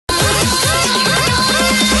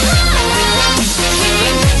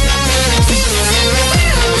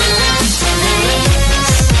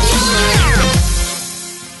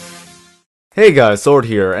Hey guys, Sword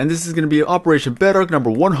here, and this is going to be Operation Bedrock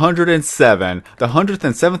number 107, the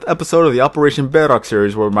 107th episode of the Operation Bedrock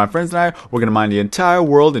series, where my friends and I, we're going to mine the entire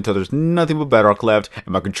world until there's nothing but bedrock left, and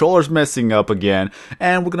my controller's messing up again,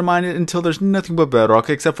 and we're going to mine it until there's nothing but bedrock,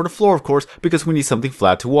 except for the floor, of course, because we need something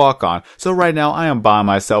flat to walk on. So right now, I am by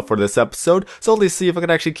myself for this episode, so let's see if I can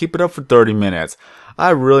actually keep it up for 30 minutes. I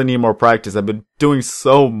really need more practice. I've been doing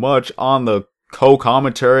so much on the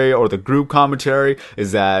co-commentary or the group commentary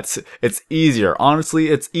is that it's easier. Honestly,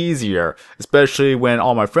 it's easier, especially when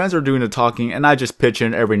all my friends are doing the talking and I just pitch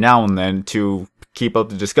in every now and then to keep up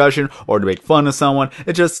the discussion or to make fun of someone.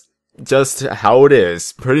 It's just how it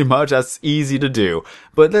is. Pretty much that's easy to do.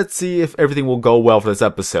 But let's see if everything will go well for this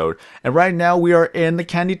episode. And right now we are in the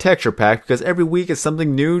candy texture pack because every week is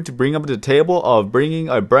something new to bring up to the table of bringing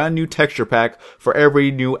a brand new texture pack for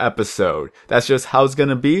every new episode. That's just how it's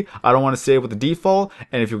gonna be. I don't want to stay with the default,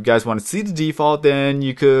 and if you guys want to see the default, then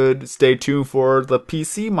you could stay tuned for the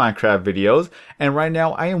PC Minecraft videos. And right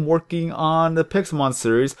now I am working on the Pixelmon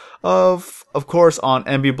series of course on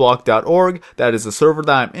mblock.org. That is the server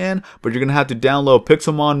that I'm in, but you're gonna have to download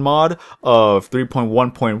Pixelmon mod of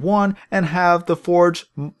 3.1.1 and have the Forge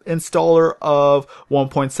installer of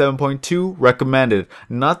 1.7.2 recommended.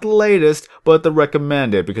 Not the latest, but the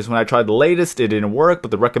recommended, because when I tried the latest it didn't work,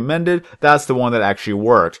 but the recommended, that's the one that actually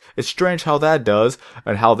worked. It's strange how that does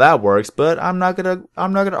and how that works, but I'm not gonna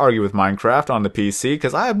argue with Minecraft on the PC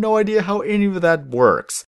because I have no idea how any of that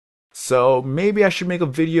works. So maybe I should make a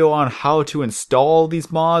video on how to install these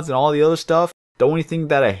mods and all the other stuff. The only thing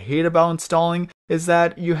that I hate about installing is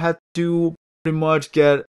that you have to pretty much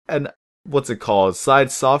get an, side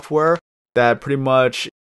software that pretty much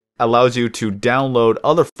allows you to download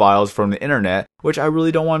other files from the internet, which I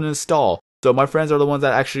really don't want to install. So my friends are the ones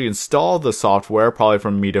that actually install the software, probably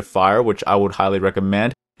from Mediafire, which I would highly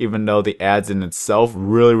recommend, even though the ads in itself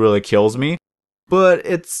really kills me. But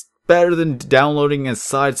it's better than downloading a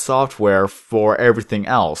side software for everything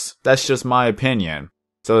else. That's just my opinion.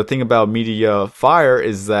 So the thing about Mediafire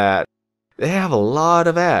is that they have a lot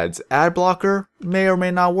of ads. Ad blocker may or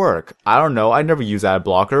may not work. I don't know. I never use ad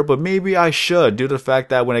blocker, but maybe I should, due to the fact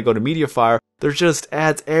that when I go to Mediafire, there's just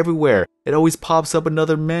ads everywhere. It always pops up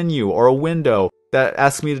another menu or a window that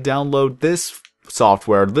asks me to download this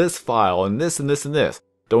software, this file, and this and this and this.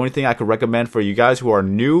 The only thing I could recommend for you guys who are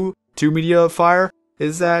new to Mediafire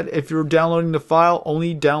is that if you're downloading the file,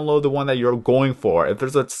 only download the one that you're going for. If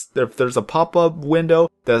there's a pop-up window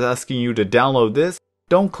that's asking you to download this,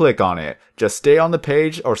 don't click on it. Just stay on the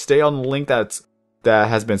page or stay on the link that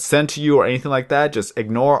has been sent to you or anything like that. Just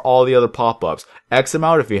ignore all the other pop-ups. X them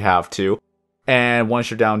out if you have to. And once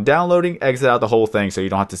you're done downloading, exit out the whole thing so you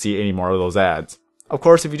don't have to see any more of those ads. Of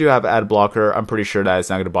course, if you do have ad blocker, I'm pretty sure that it's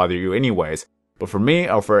not going to bother you anyways. But for me,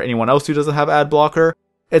 or for anyone else who doesn't have ad blocker,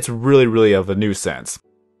 it's really of a nuisance.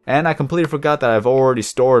 And I completely forgot that I've already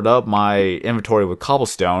stored up my inventory with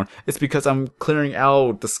cobblestone. It's because I'm clearing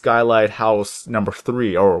out the skylight house number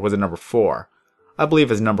 3, or was it number 4? I believe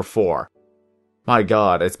it's number 4. My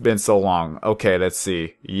god, it's been so long. Okay, let's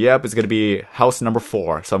see. Yep, it's gonna be house number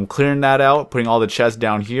 4. So I'm clearing that out, putting all the chests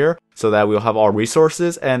down here, so that we'll have all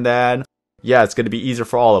resources, and then, yeah, it's gonna be easier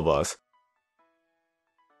for all of us.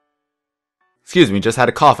 Excuse me, just had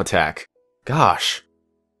a cough attack. Gosh.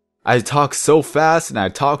 I talk so fast and I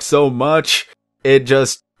talk so much, it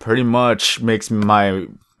just pretty much makes my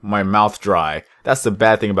mouth dry. That's the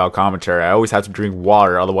bad thing about commentary. I always have to drink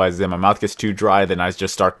water, otherwise then my mouth gets too dry, then I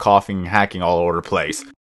just start coughing and hacking all over the place.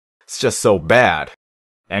 It's just so bad.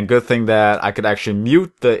 And good thing that I could actually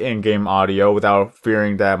mute the in-game audio without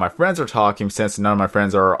fearing that my friends are talking, since none of my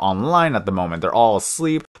friends are online at the moment. They're all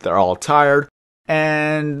asleep, they're all tired,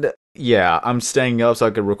 and yeah, I'm staying up so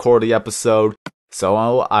I can record the episode. So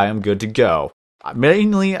I am good to go.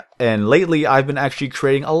 Mainly and lately I've been actually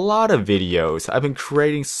creating a lot of videos. I've been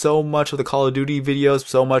creating so much of the Call of Duty videos,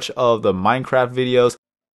 so much of the Minecraft videos.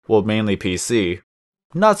 Well, mainly PC.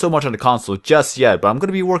 Not so much on the console just yet, but I'm going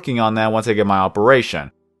to be working on that once I get my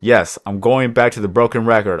operation. Yes, I'm going back to the broken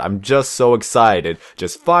record. I'm just so excited.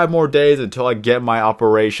 Just 5 more days until I get my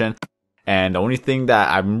operation. And the only thing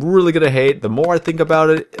that I'm really going to hate, the more I think about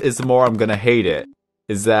it, is the more I'm going to hate it.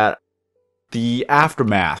 Is that the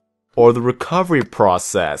aftermath, or the recovery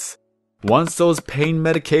process. Once those pain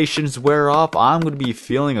medications wear off, I'm going to be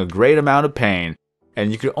feeling a great amount of pain.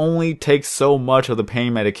 And you can only take so much of the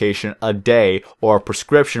pain medication a day, or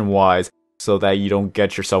prescription wise, so that you don't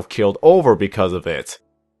get yourself killed over because of it.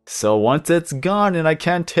 So once it's gone and I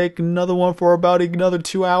can't take another one for about another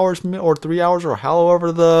 2 hours or 3 hours, or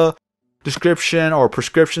however the description or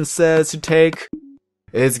prescription says to take,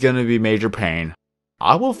 it's going to be major pain.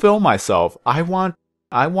 I will film myself. I want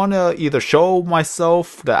I want to either show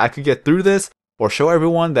myself that I could get through this, or show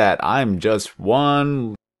everyone that I'm just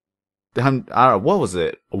one what was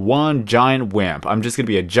it? One giant wimp. I'm just gonna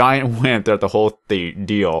be a giant wimp throughout the whole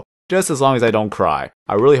deal. Just as long as I don't cry.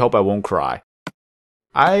 I really hope I won't cry.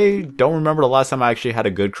 I don't remember the last time I actually had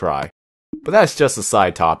a good cry. But that's just a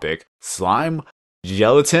side topic. Slime?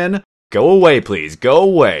 Gelatin? Go away, please. Go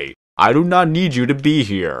away. I do not need you to be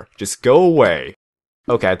here. Just go away.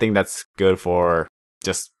 Okay, I think that's good for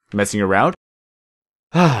just messing around.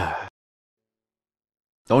 The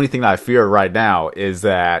only thing that I fear right now is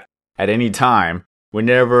that at any time,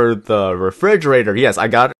 whenever the refrigerator, yes,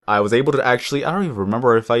 I was able to actually, I don't even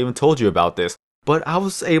remember if I even told you about this, but I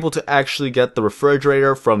was able to actually get the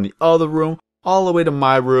refrigerator from the other room all the way to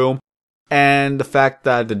my room. And the fact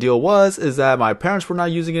that the deal is that my parents were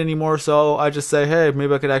not using it anymore, so I just say, hey,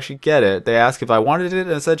 maybe I could actually get it. They asked if I wanted it,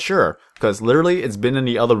 and I said sure, because literally it's been in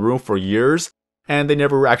the other room for years, and they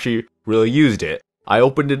never actually really used it. I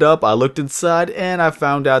opened it up, I looked inside, and I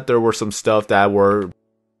found out there were some stuff that were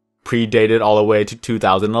predated all the way to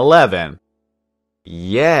 2011.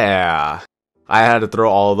 Yeah, I had to throw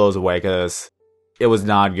all of those away because it was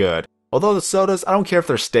not good. Although the sodas, I don't care if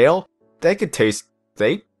they're stale, they taste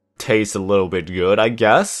a little bit good, I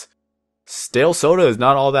guess. Stale soda is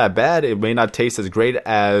not all that bad. It may not taste as great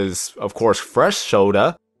as, of course, fresh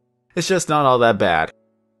soda. It's just not all that bad.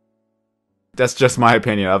 That's just my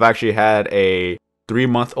opinion. I've actually had a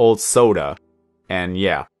 3-month-old soda, and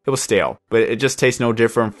yeah, it was stale. But it just tastes no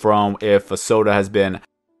different from if a soda has been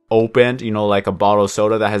opened, like a bottle of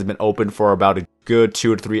soda that has been opened for about a good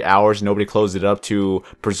 2 to 3 hours. Nobody closed it up to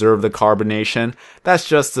preserve the carbonation. That's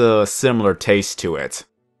just a similar taste to it.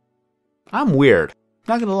 I'm weird.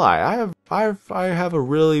 Not gonna lie, I have a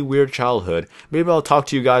really weird childhood. Maybe I'll talk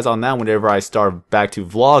to you guys on that whenever I start back to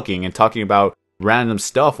vlogging and talking about random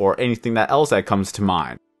stuff or anything else that comes to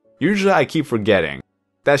mind. Usually I keep forgetting.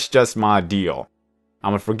 That's just my deal.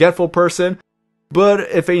 I'm a forgetful person, but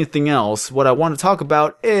if anything else, what I want to talk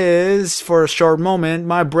about is, for a short moment,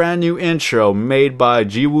 my brand new intro made by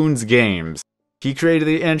GewoonGamezz. He created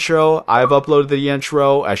the intro, I've uploaded the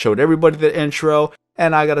intro, I showed everybody the intro,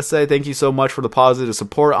 and I gotta say thank you so much for the positive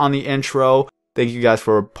support on the intro. Thank you guys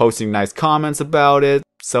for posting nice comments about it.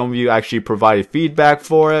 Some of you actually provided feedback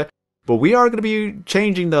for it. But we are gonna be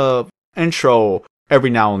changing the intro every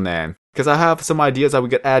now and then, because I have some ideas that we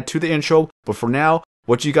could add to the intro. But for now,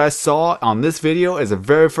 what you guys saw on this video is the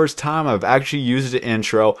very first time I've actually used the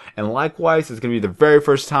intro. And likewise, it's gonna be the very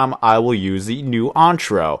first time I will use the new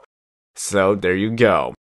intro. So there you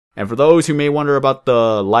go. And for those who may wonder about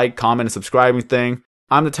the like, comment, and subscribing thing,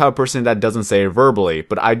 I'm the type of person that doesn't say it verbally,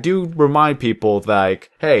 but I do remind people that,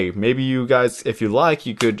 hey, maybe you guys, if you like,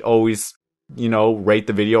 you could always, rate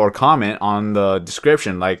the video or comment on the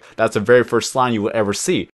description. Like, that's the very first line you will ever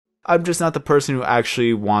see. I'm just not the person who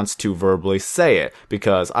actually wants to verbally say it,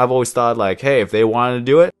 because I've always thought, like, hey, if they want to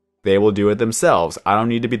do it, they will do it themselves. I don't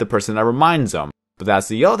need to be the person that reminds them. But that's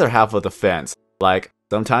the other half of the fence. Like,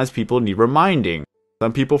 sometimes people need reminding.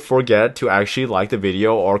 Some people forget to actually like the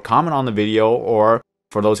video or comment on the video, or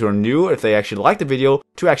for those who are new, if they actually like the video,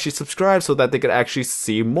 to actually subscribe so that they could actually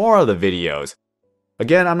see more of the videos.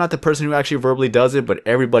 Again, I'm not the person who actually verbally does it, but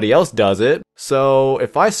everybody else does it. So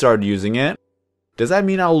if I start using it, does that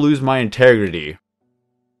mean I'll lose my integrity?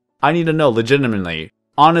 I need to know legitimately,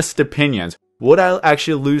 honest opinions. Would I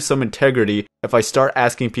actually lose some integrity if I start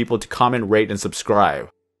asking people to comment, rate, and subscribe?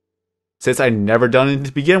 Since I never done it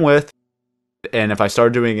to begin with, and if I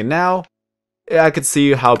start doing it now, I could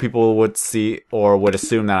see how people would see or would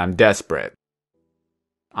assume that I'm desperate.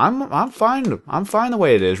 I'm fine. I'm fine the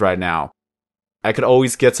way it is right now. I could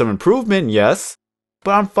always get some improvement, yes,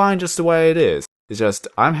 but I'm fine just the way it is. It's just,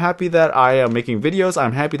 I'm happy that I am making videos.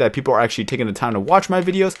 I'm happy that people are actually taking the time to watch my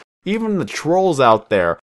videos. Even the trolls out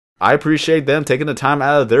there, I appreciate them taking the time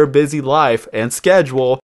out of their busy life and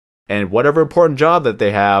schedule and whatever important job that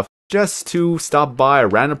they have, just to stop by a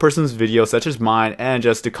random person's video such as mine and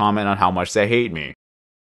just to comment on how much they hate me.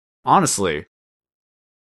 Honestly,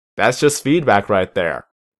 that's just feedback right there.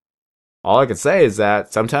 All I can say is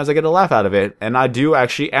that sometimes I get a laugh out of it, and I do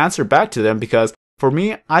actually answer back to them, because for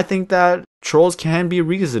me, I think that trolls can be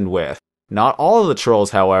reasoned with. Not all of the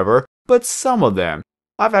trolls, however, but some of them.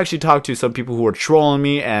 I've actually talked to some people who were trolling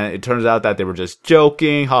me, and it turns out that they were just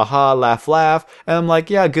joking, haha, laugh, laugh, and I'm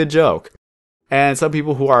like, yeah, good joke. And some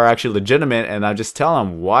people who are actually legitimate, and I just tell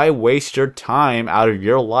them, why waste your time out of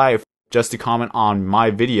your life just to comment on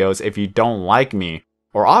my videos if you don't like me?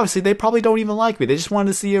 Or obviously, they probably don't even like me. They just wanted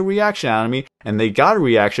to see a reaction out of me, and they got a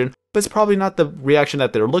reaction, but it's probably not the reaction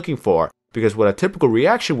that they're looking for. Because what a typical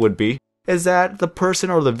reaction would be is that the person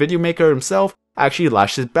or the video maker himself actually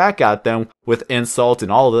lashes back at them with insults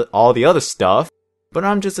and all the other stuff. But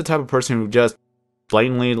I'm just the type of person who just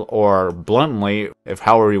blatantly or bluntly, if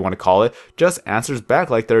however you want to call it, just answers back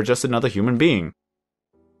like they're just another human being.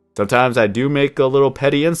 Sometimes I do make a little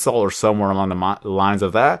petty insult or somewhere along the lines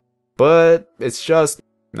of that, but it's just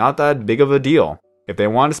not that big of a deal. If they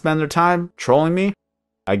want to spend their time trolling me,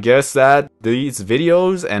 I guess that these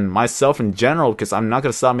videos and myself in general, because I'm not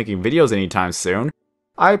going to stop making videos anytime soon,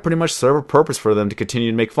 I pretty much serve a purpose for them to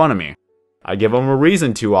continue to make fun of me. I give them a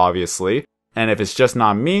reason to, obviously, and if it's just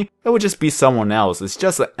not me, it would just be someone else. It's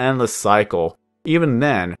just an endless cycle. Even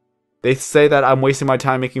then, they say that I'm wasting my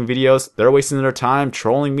time making videos, they're wasting their time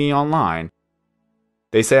trolling me online.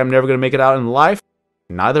 They say I'm never going to make it out in life,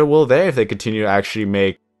 neither will they if they continue to actually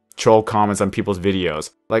make troll comments on people's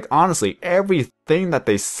videos. Like, honestly, everything that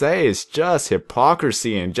they say is just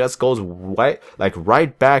hypocrisy and just goes right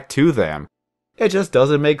back to them. It just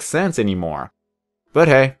doesn't make sense anymore. But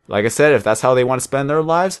hey, like I said, if that's how they want to spend their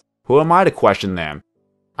lives, who am I to question them?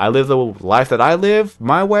 I live the life that I live,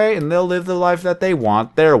 my way, and they'll live the life that they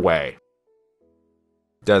want, their way.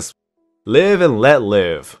 Just live and let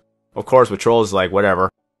live. Of course, with trolls, like, whatever.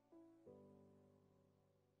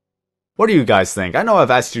 What do you guys think? I know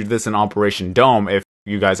I've asked you this in Operation Dome, if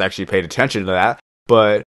you guys actually paid attention to that,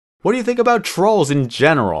 but what do you think about trolls in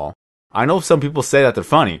general? I know some people say that they're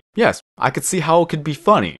funny. Yes, I could see how it could be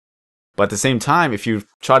funny. But at the same time, if you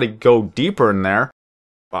try to go deeper in there,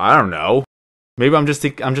 well, I don't know. Maybe I'm just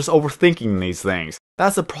overthinking these things.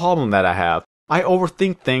 That's the problem that I have. I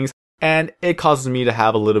overthink things, and it causes me to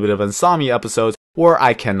have a little bit of insomnia episodes where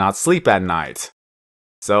I cannot sleep at night.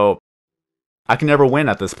 So, I can never win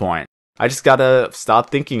at this point. I just gotta stop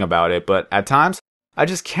thinking about it, but at times, I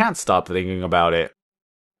just can't stop thinking about it.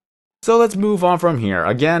 So let's move on from here.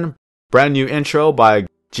 Again, brand new intro by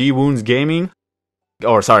GewoonGamezz.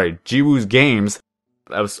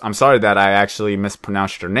 I'm sorry that I actually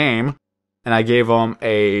mispronounced your name. And I gave him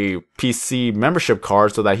a PC membership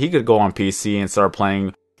card so that he could go on PC and start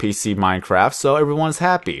playing PC Minecraft, so everyone's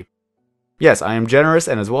happy. Yes, I am generous,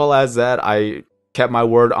 and as well as that, I kept my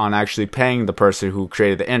word on actually paying the person who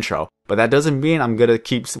created the intro. But that doesn't mean I'm gonna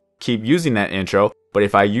keep using that intro. But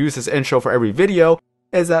if I use this intro for every video,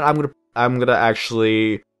 is that I'm gonna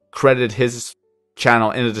actually credit his channel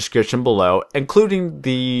in the description below, including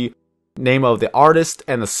the name of the artist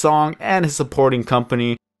and the song and his supporting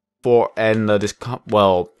company in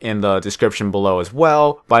the description below as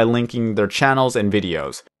well, by linking their channels and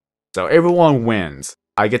videos. So everyone wins.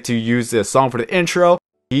 I get to use this song for the intro,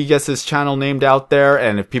 he gets his channel named out there,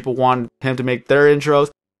 and if people want him to make their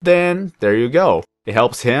intros, then there you go. It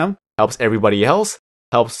helps him, helps everybody else,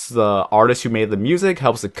 helps the artist who made the music,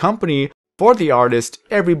 helps the company for the artist,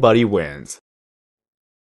 everybody wins.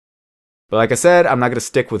 But like I said, I'm not going to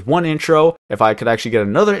stick with one intro. If I could actually get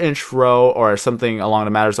another intro or something along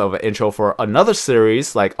the matters of an intro for another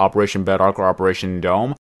series like Operation Bedrock or Operation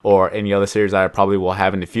Dome or any other series that I probably will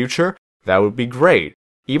have in the future, that would be great.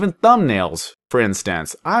 Even thumbnails, for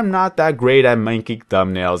instance. I'm not that great at making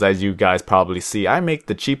thumbnails, as you guys probably see. I make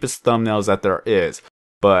the cheapest thumbnails that there is.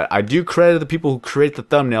 But I do credit the people who create the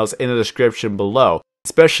thumbnails in the description below.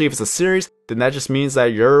 Especially if it's a series, then that just means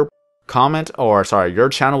that your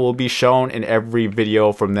channel will be shown in every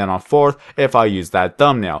video from then on forth if I use that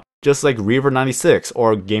thumbnail. Just like Reaver96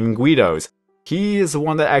 or Gaming Guidos. He is the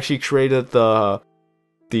one that actually created the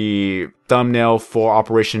thumbnail for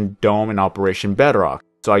Operation Dome and Operation Bedrock.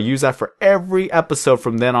 So I use that for every episode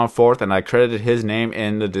from then on forth, and I credited his name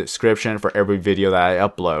in the description for every video that I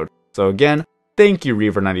upload. So again, thank you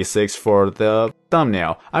Reaver96 for the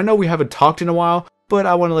thumbnail. I know we haven't talked in a while, but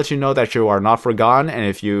I want to let you know that you are not forgotten, and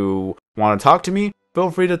if you want to talk to me,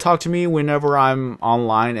 feel free to talk to me whenever I'm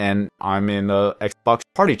online and I'm in the Xbox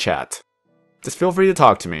party chat. Just feel free to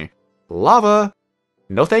talk to me. Lava!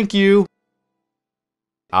 No thank you!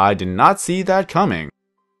 I did not see that coming.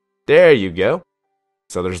 There you go.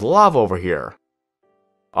 So there's lava over here.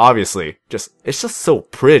 Obviously, it's just so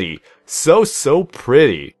pretty. So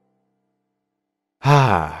pretty.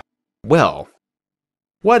 Well,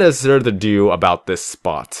 what is there to do about this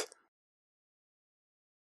spot?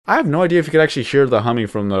 I have no idea if you can actually hear the humming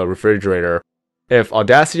from the refrigerator. If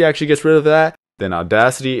Audacity actually gets rid of that, then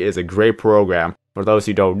Audacity is a great program. For those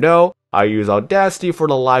who don't know, I use Audacity for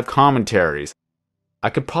the live commentaries. I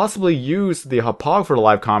could possibly use the Hapog for the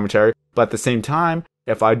live commentary, but at the same time,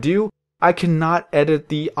 if I do, I cannot edit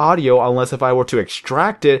the audio unless if I were to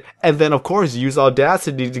extract it, and then of course use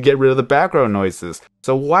Audacity to get rid of the background noises.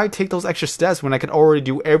 So why take those extra steps when I can already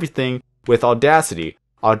do everything with Audacity?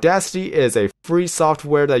 Audacity is a free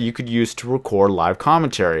software that you could use to record live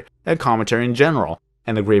commentary. and commentary in general.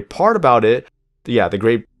 And the great part about it,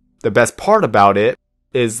 the best part about it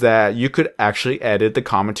is that you could actually edit the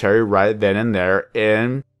commentary right then and there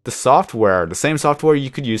in the software, the same software you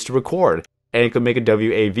could use to record. And you could make a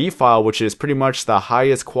WAV file, which is pretty much the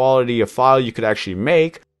highest quality of file you could actually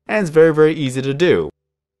make, and it's very, very easy to do.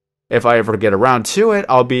 If I ever get around to it,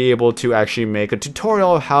 I'll be able to actually make a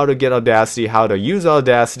tutorial of how to get Audacity, how to use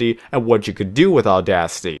Audacity, and what you could do with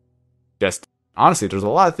Audacity. Just honestly, there's a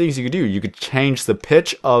lot of things you could do. You could change the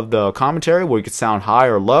pitch of the commentary where you could sound high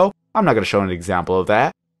or low. I'm not going to show an example of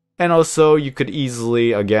that. And also, you could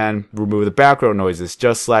easily, again, remove the background noises,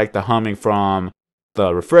 just like the humming from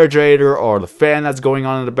the refrigerator or the fan that's going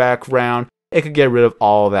on in the background. It could get rid of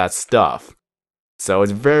all that stuff. So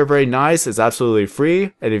it's very, very nice. It's absolutely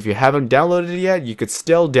free. And if you haven't downloaded it yet, you could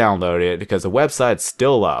still download it because the website's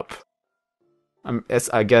still up.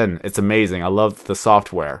 It's amazing. I love the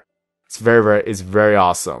software. It's very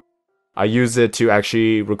awesome. I use it to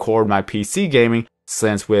actually record my PC gaming,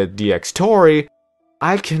 since with DxTory,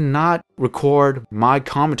 I cannot record my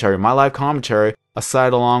commentary, my live commentary,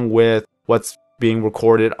 aside along with what's being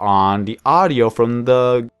recorded on the audio from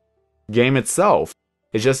the game itself.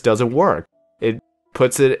 It just doesn't work. It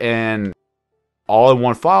puts it in all in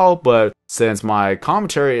one file, but since my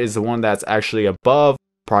commentary is the one that's actually above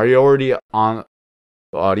priority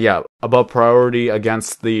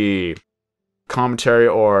against the commentary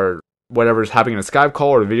or whatever's happening in a Skype call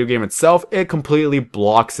or the video game itself, it completely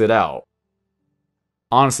blocks it out.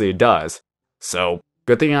 Honestly, it does. So,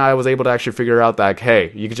 good thing I was able to actually figure out that,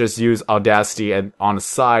 hey, you could just use Audacity and on the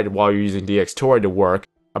side while you're using DxTory to work.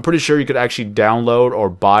 I'm pretty sure you could actually download or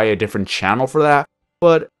buy a different channel for that,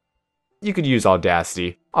 but you could use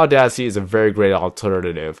Audacity. Audacity is a very great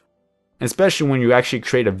alternative. Especially when you actually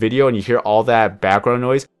create a video and you hear all that background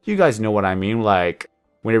noise. You guys know what I mean, like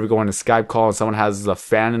whenever you go on a Skype call and someone has a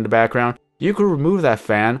fan in the background, you could remove that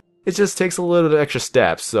fan. It just takes a little bit of extra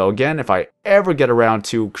steps. So again, if I ever get around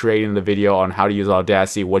to creating the video on how to use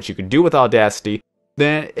Audacity, what you can do with Audacity,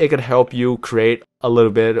 then it could help you create a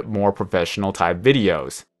little bit more professional type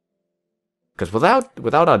videos. Because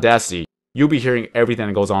without Audacity, you'll be hearing everything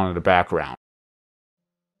that goes on in the background.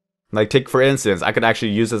 Like, take for instance, I could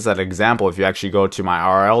actually use this as an example if you actually go to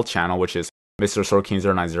my RL channel, which is Mr.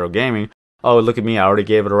 Sorkin090 Gaming. Oh, look at me, I already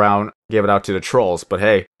gave it out to the trolls. But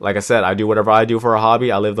hey, like I said, I do whatever I do for a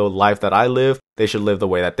hobby. I live the life that I live. They should live the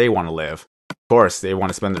way that they want to live. Of course, they want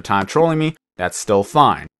to spend their time trolling me. That's still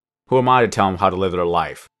fine. Who am I to tell them how to live their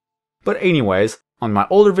life? But anyways, on my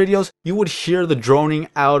older videos, you would hear the droning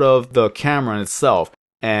out of the camera in itself.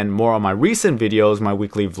 And more on my recent videos, my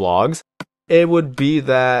weekly vlogs, it would be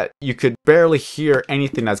that you could barely hear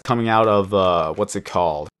anything that's coming out of, out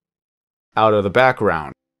of the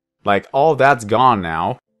background. Like, all that's gone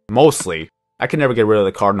now. Mostly. I can never get rid of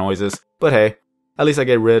the car noises, but hey, at least I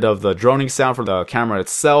get rid of the droning sound from the camera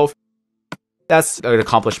itself. That's an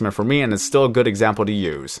accomplishment for me, and it's still a good example to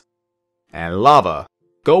use. And lava.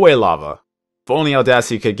 Go away, lava. If only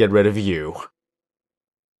Audacity could get rid of you.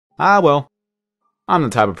 Ah, well. I'm the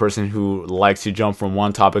type of person who likes to jump from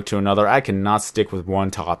one topic to another. I cannot stick with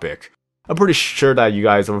one topic. I'm pretty sure that you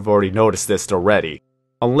guys have already noticed this already.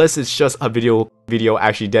 Unless it's just a video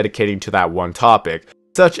actually dedicating to that one topic,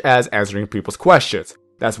 such as answering people's questions.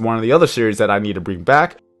 That's one of the other series that I need to bring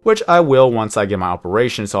back, which I will once I get my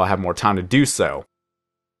operation so I'll have more time to do so.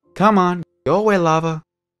 Come on, go away, lava.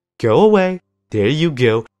 Go away. There you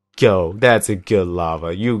go. Go. That's a good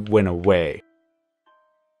lava. You went away.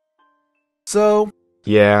 So,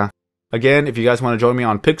 yeah. Again, if you guys want to join me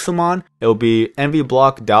on Pixelmon, it'll be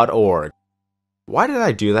envyblock.org. Why did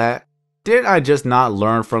I do that? Did I just not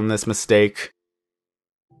learn from this mistake?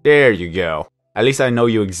 There you go. At least I know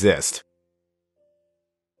you exist.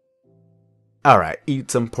 Alright,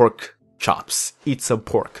 eat some pork chops. Eat some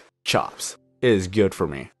pork chops. It is good for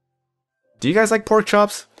me. Do you guys like pork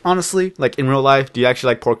chops? Honestly, like in real life, do you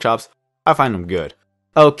actually like pork chops? I find them good.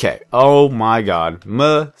 Okay, oh my god.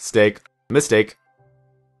 Mistake.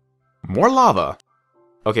 More lava.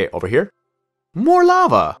 Okay, over here. More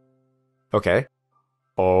lava. Okay.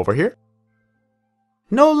 Over here.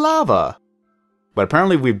 No lava. But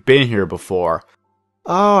apparently we've been here before.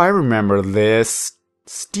 Oh, I remember this.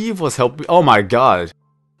 Steve was helping. Oh my god.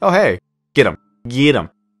 Oh hey. Get him. Get him.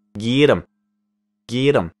 Get him.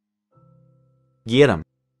 Get him. Get him.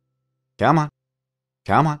 Come on.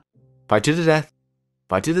 Come on. Fight to the death.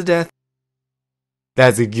 Fight to the death.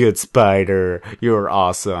 That's a good spider. You're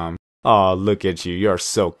awesome. Oh, look at you. You're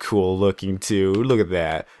so cool looking too. Look at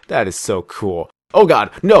that. That is so cool. Oh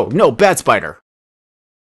god. No, no, bad spider.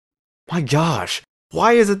 My gosh.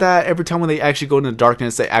 Why is it that every time when they actually go into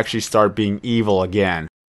darkness, they actually start being evil again?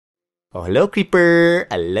 Oh, hello, creeper.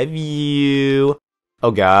 I love you.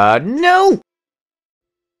 Oh, God. No!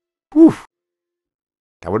 Whew.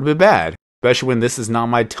 That would have been bad. Especially when this is not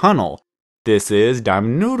my tunnel. This is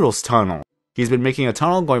Diamond Noodle's tunnel. He's been making a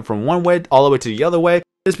tunnel going from one way all the way to the other way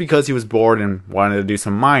just because he was bored and wanted to do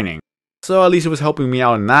some mining. So at least it was helping me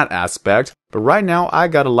out in that aspect. But right now, I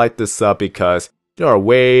gotta light this up because there are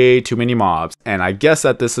way too many mobs. And I guess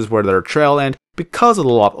that this is where their trail ends because of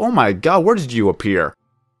the lava. Oh my God, where did you appear?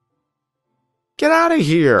 Get out of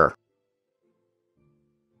here!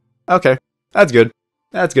 Okay, that's good.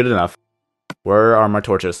 That's good enough. Where are my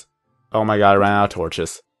torches? Oh my God, I ran out of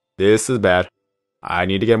torches. This is bad. I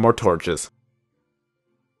need to get more torches.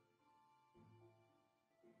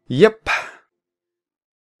 Yep.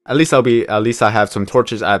 At least I have some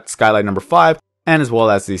torches at skylight number 5, and as well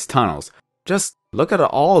as these tunnels. Just look at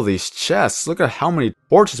all of these chests. Look at how many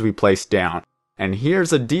torches we placed down. And here's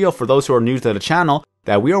the deal for those who are new to the channel,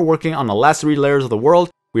 that we are working on the last 3 layers of the world.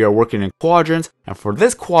 We are working in quadrants, and for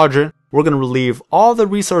this quadrant, we're going to leave all the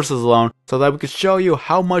resources alone so that we could show you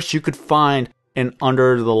how much you could find in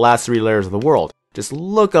under the last 3 layers of the world. Just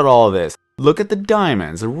look at all of this. Look at the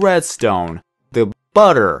diamonds, the redstone, the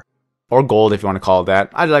butter, or gold if you want to call it that.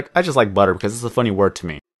 I just like butter because it's a funny word to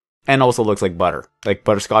me. And also looks like butter. Like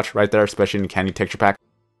butterscotch right there, especially in the candy texture pack.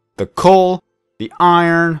 The coal, the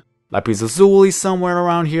iron, lapis lazuli somewhere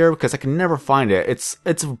around here because I can never find it. It's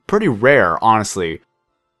pretty rare, honestly.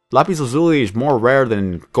 Lapis lazuli is more rare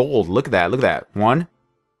than gold. Look at that. Look at that. 1,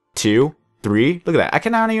 2, 3. Look at that. I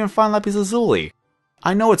cannot even find lapis lazuli.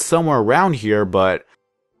 I know it's somewhere around here, but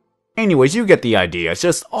anyways, you get the idea. It's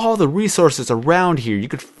just all the resources around here. You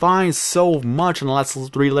could find so much in the last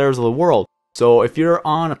 3 layers of the world. So if you're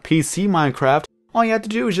on a PC Minecraft, all you have to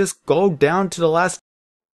do is just go down to the last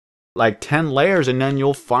like 10 layers and then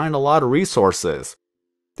you'll find a lot of resources.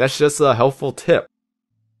 That's just a helpful tip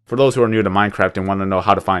for those who are new to Minecraft and want to know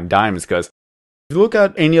how to find diamonds, because if you look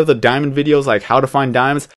at any of the diamond videos like how to find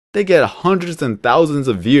diamonds, they get hundreds and thousands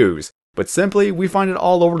of views. But simply, we find it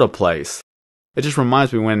all over the place. It just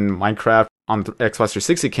reminds me when Minecraft on Xbox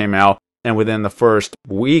 360 came out, and within the first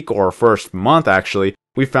week or first month actually,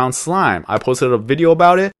 we found slime. I posted a video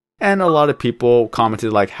about it, and a lot of people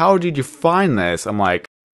commented like, how did you find this? I'm like,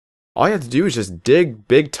 all you have to do is just dig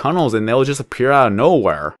big tunnels and they'll just appear out of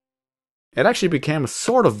nowhere. It actually became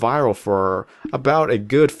sort of viral for about a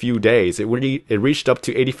good few days. It reached up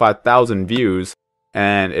to 85,000 views,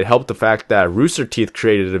 and it helped the fact that Rooster Teeth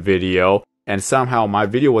created a video, and somehow my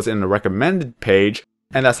video was in the recommended page,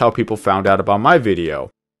 and that's how people found out about my video.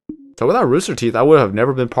 So without Rooster Teeth, I would have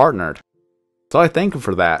never been partnered. So I thank him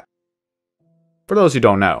for that. For those who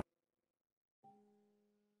don't know.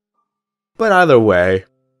 But either way,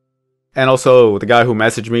 and also the guy who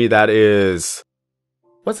messaged me, that is,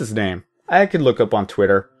 what's his name? I could look up on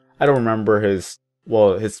Twitter. I don't remember his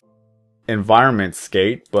environment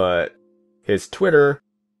skate, but his Twitter,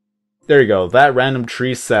 there you go, that random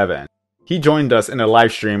tree 7. He joined us in a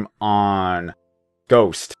live stream on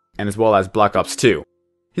Ghost, and as well as Black Ops 2.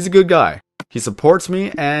 He's a good guy. He supports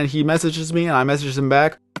me, and he messages me, and I message him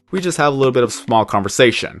back. We just have a little bit of small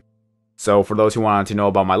conversation. So for those who wanted to know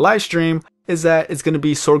about my live stream, is that it's going to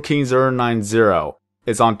be SwordKing090.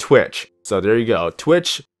 It's on Twitch. So there you go,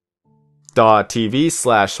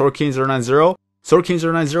 twitch.tv/SwordKing090.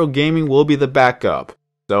 SwordKing090 Gaming will be the backup.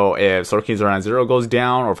 So if SwordKing090 goes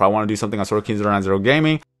down, or if I want to do something on SwordKing090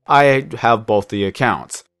 Gaming, I have both the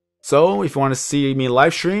accounts. So if you want to see me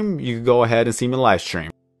live stream, you can go ahead and see me live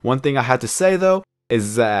stream. One thing I had to say though,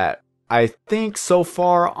 is that I think so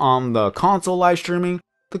far on the console live streaming,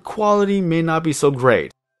 the quality may not be so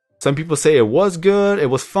great. Some people say it was good, it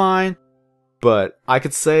was fine, but I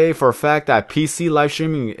could say for a fact that PC live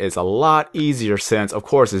streaming is a lot easier since, of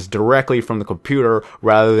course, it's directly from the computer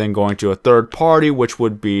rather than going to a third party, which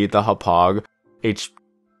would be the Hauppauge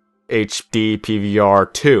HD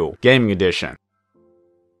PVR 2 Gaming Edition.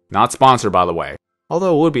 Not sponsored, by the way.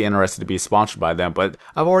 Although it would be interesting to be sponsored by them, but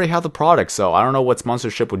I've already had the product, so I don't know what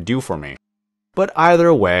sponsorship would do for me. But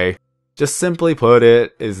either way, just simply put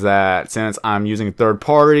it, is that since I'm using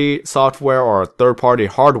third-party software or third-party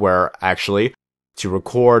hardware, actually, to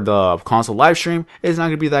record the console live stream, it's not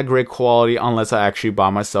going to be that great quality unless I actually buy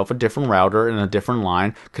myself a different router and a different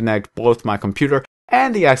line, connect both my computer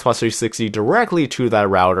and the Xbox 360 directly to that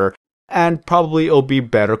router, and probably it'll be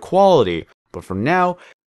better quality. But for now,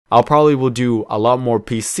 I'll probably will do a lot more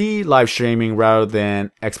PC live streaming rather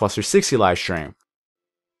than Xbox 360 live stream.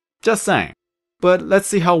 Just saying. But let's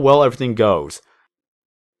see how well everything goes.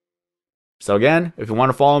 So again, if you want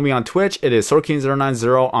to follow me on Twitch, it is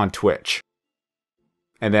SwordKing090 on Twitch.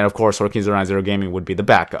 And then of course SwordKing090 Gaming would be the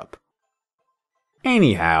backup.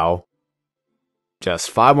 Anyhow,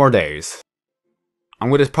 Just 5 more days.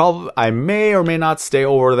 I may or may not stay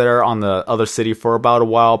over there on the other city for about a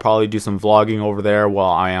while, probably do some vlogging over there while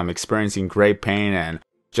I am experiencing great pain and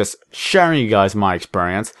just sharing you guys my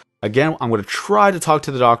experience. Again, I'm going to try to talk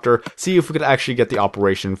to the doctor, see if we could actually get the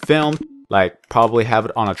operation filmed, like probably have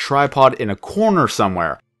it on a tripod in a corner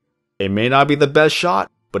somewhere. It may not be the best shot,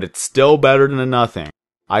 but it's still better than nothing.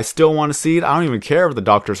 I still want to see it. I don't even care if the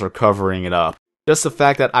doctors are covering it up. Just the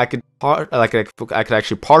fact that I could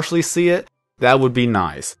actually partially see it, that would be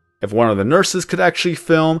nice. If one of the nurses could actually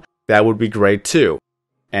film, that would be great too.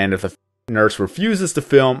 And if the nurse refuses to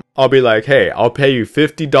film, I'll be like, hey, I'll pay you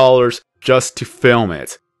 $50 just to film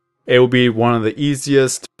it. It will be one of the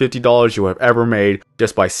easiest $50 you have ever made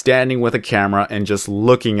just by standing with a camera and just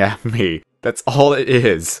looking at me. That's all it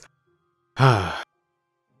is.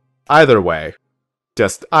 Either way.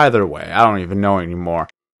 Just either way. I don't even know anymore.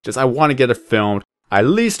 Just I want to get it filmed. I at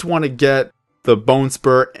least want to get the bone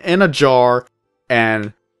spur in a jar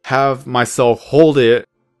and have myself hold it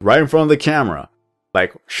right in front of the camera.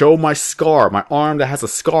 Like, show my scar, my arm that has a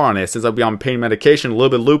scar on it. Since I'll be on pain medication, a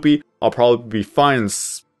little bit loopy, I'll probably be fine,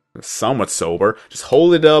 somewhat sober. Just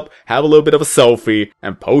hold it up, have a little bit of a selfie,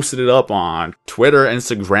 and post it up on Twitter,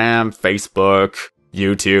 Instagram, Facebook,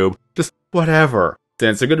 YouTube, just whatever.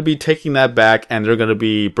 Since they're going to be taking that back and they're going to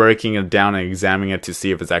be breaking it down and examining it to see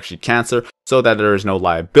if it's actually cancer so that there is no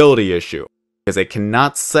liability issue. Because they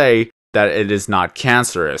cannot say that it is not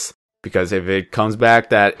cancerous. Because if it comes back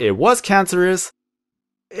that it was cancerous,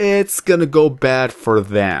 it's going to go bad for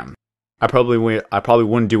them. I probably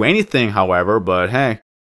wouldn't do anything, however, but hey,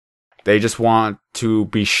 they just want to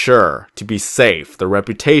be sure, to be safe. Their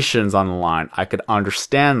reputation's on the line. I could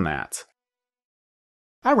understand that.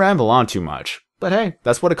 I ramble on too much. But hey,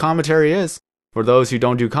 that's what a commentary is. For those who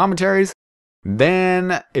don't do commentaries,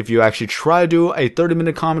 then if you actually try to do a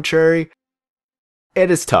 30-minute commentary, it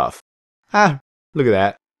is tough. Look at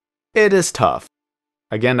that. It is tough.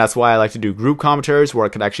 Again, that's why I like to do group commentaries where I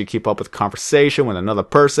could actually keep up with conversation with another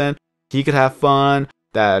person. He could have fun,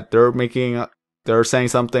 that they're saying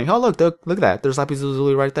something. Oh, look at that. There's Lapi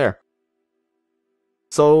Zuzuli right there.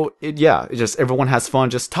 So, everyone has fun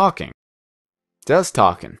just talking. Just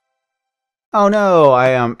talking. Oh no, I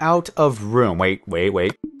am out of room. Wait.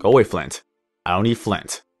 Go away, Flint. I don't need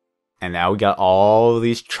Flint. And now we got all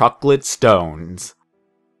these chocolate stones.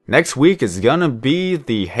 Next week is gonna be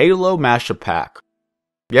the Halo Mashup Pack.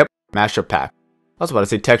 Yep, Mashup Pack. I was about to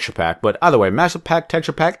say Texture Pack, but either way, Mashup Pack,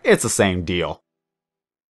 Texture Pack, it's the same deal.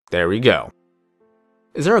 There we go.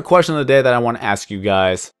 Is there a question of the day that I want to ask you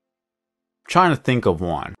guys? I'm trying to think of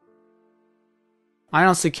one. I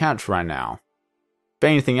honestly can't right now. If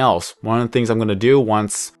anything else, one of the things I'm going to do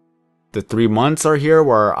once the 3 months are here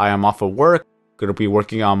where I am off of work, I'm going to be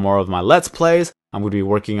working on more of my Let's Plays. I'm going to be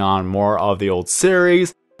working on more of the old series.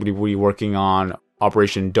 I'm going to be working on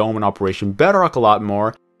Operation Dome and Operation Bedrock a lot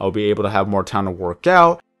more. I'll be able to have more time to work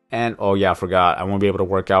out. And, oh yeah, I forgot. I won't be able to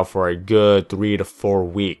work out for a good 3 to 4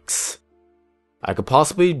 weeks. I could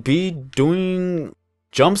possibly be doing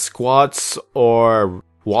jump squats or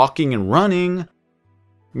walking and running.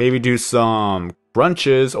 Maybe do some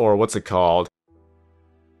crunches, or what's it called?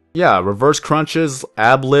 Yeah, reverse crunches,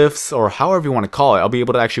 ab lifts, or however you want to call it. I'll be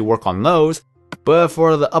able to actually work on those. But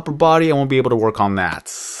for the upper body, I won't be able to work on that.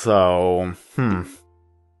 So,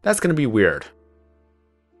 that's going to be weird.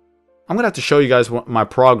 I'm going to have to show you guys my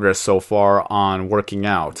progress so far on working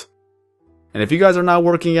out. And if you guys are not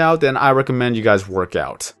working out, then I recommend you guys work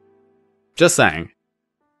out. Just saying.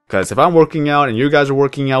 Because if I'm working out and you guys are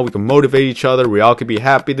working out, we can motivate each other. We all could be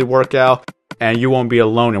happy to work out. And you won't be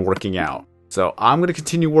alone in working out. So I'm going to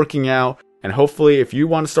continue working out. And hopefully if you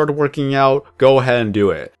want to start working out, go ahead and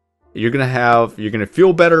do it. You're going to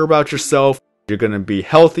feel better about yourself. You're going to be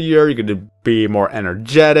healthier. You're going to be more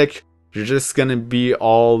energetic. You're just going to be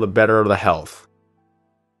all the better of the health.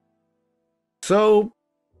 So,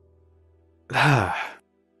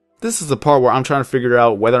 this is the part where I'm trying to figure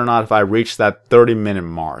out whether or not if I reach that 30-minute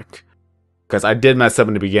mark. Because I did mess up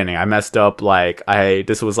in the beginning. I messed up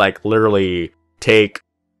this was literally take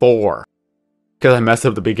 4. Because I messed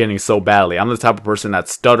up the beginning so badly. I'm the type of person that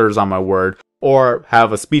stutters on my word or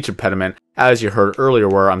have a speech impediment, as you heard earlier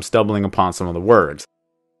where I'm stumbling upon some of the words.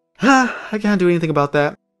 I can't do anything about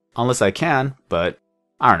that. Unless I can, but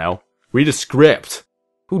I don't know. Read a script.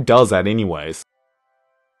 Who does that anyways?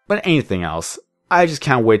 But anything else, I just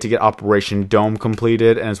can't wait to get Operation Dome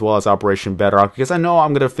completed, as well as Operation Bedrock, because I know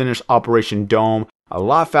I'm going to finish Operation Dome a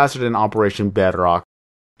lot faster than Operation Bedrock.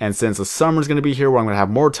 And since the summer's going to be here where I'm going to have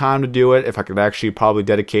more time to do it, if I could actually probably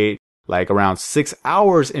dedicate around 6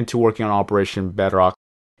 hours into working on Operation Bedrock,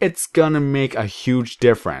 it's gonna make a huge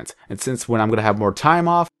difference. And since when I'm gonna have more time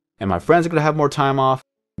off, and my friends are gonna have more time off,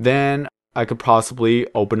 then I could possibly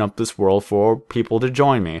open up this world for people to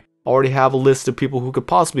join me. I already have a list of people who could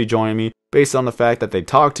possibly join me based on the fact that they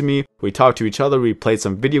talk to me, we talk to each other, we played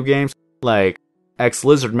some video games like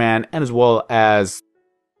Lizardman, and as well as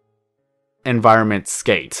Environment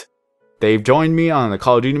Skate. They've joined me on the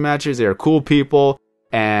Call of Duty matches. They are cool people,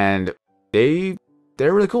 and they're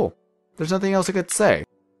really cool. There's nothing else I could say.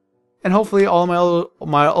 And hopefully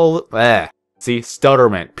all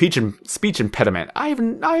stutterment, speech impediment. I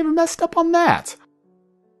even messed up on that.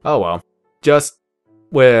 Oh well. Just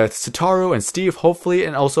with Satoru and Steve, hopefully,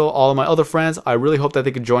 and also all of my other friends, I really hope that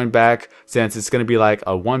they can join back, since it's going to be like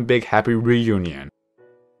a one big happy reunion.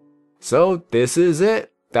 So this is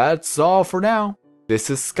it. That's all for now. This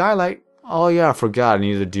is Skylight. Oh yeah, I forgot I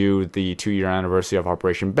needed to do the 2-year anniversary of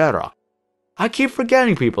Operation Bedrock. I keep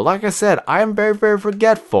forgetting people. Like I said, I am very, very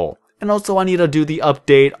forgetful. And also I need to do the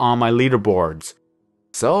update on my leaderboards.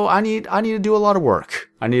 So I need to do a lot of work.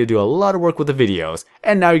 I need to do a lot of work with the videos.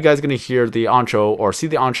 And now you guys are going to hear the intro or see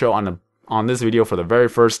the intro on this video for the very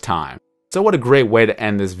first time. So what a great way to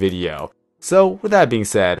end this video. So with that being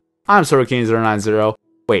said, I'm SorokingZ090.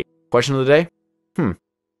 Wait, question of the day?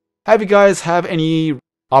 Have you guys have any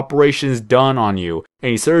operations done on you?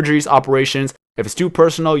 Any surgeries, operations? If it's too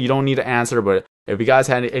personal, you don't need to answer, but if you guys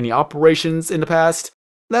had any operations in the past,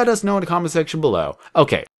 let us know in the comment section below.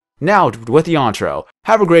 Okay, now with the intro.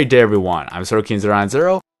 Have a great day everyone. I'm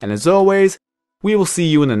SorokingZ090, and as always, we will see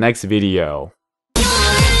you in the next video.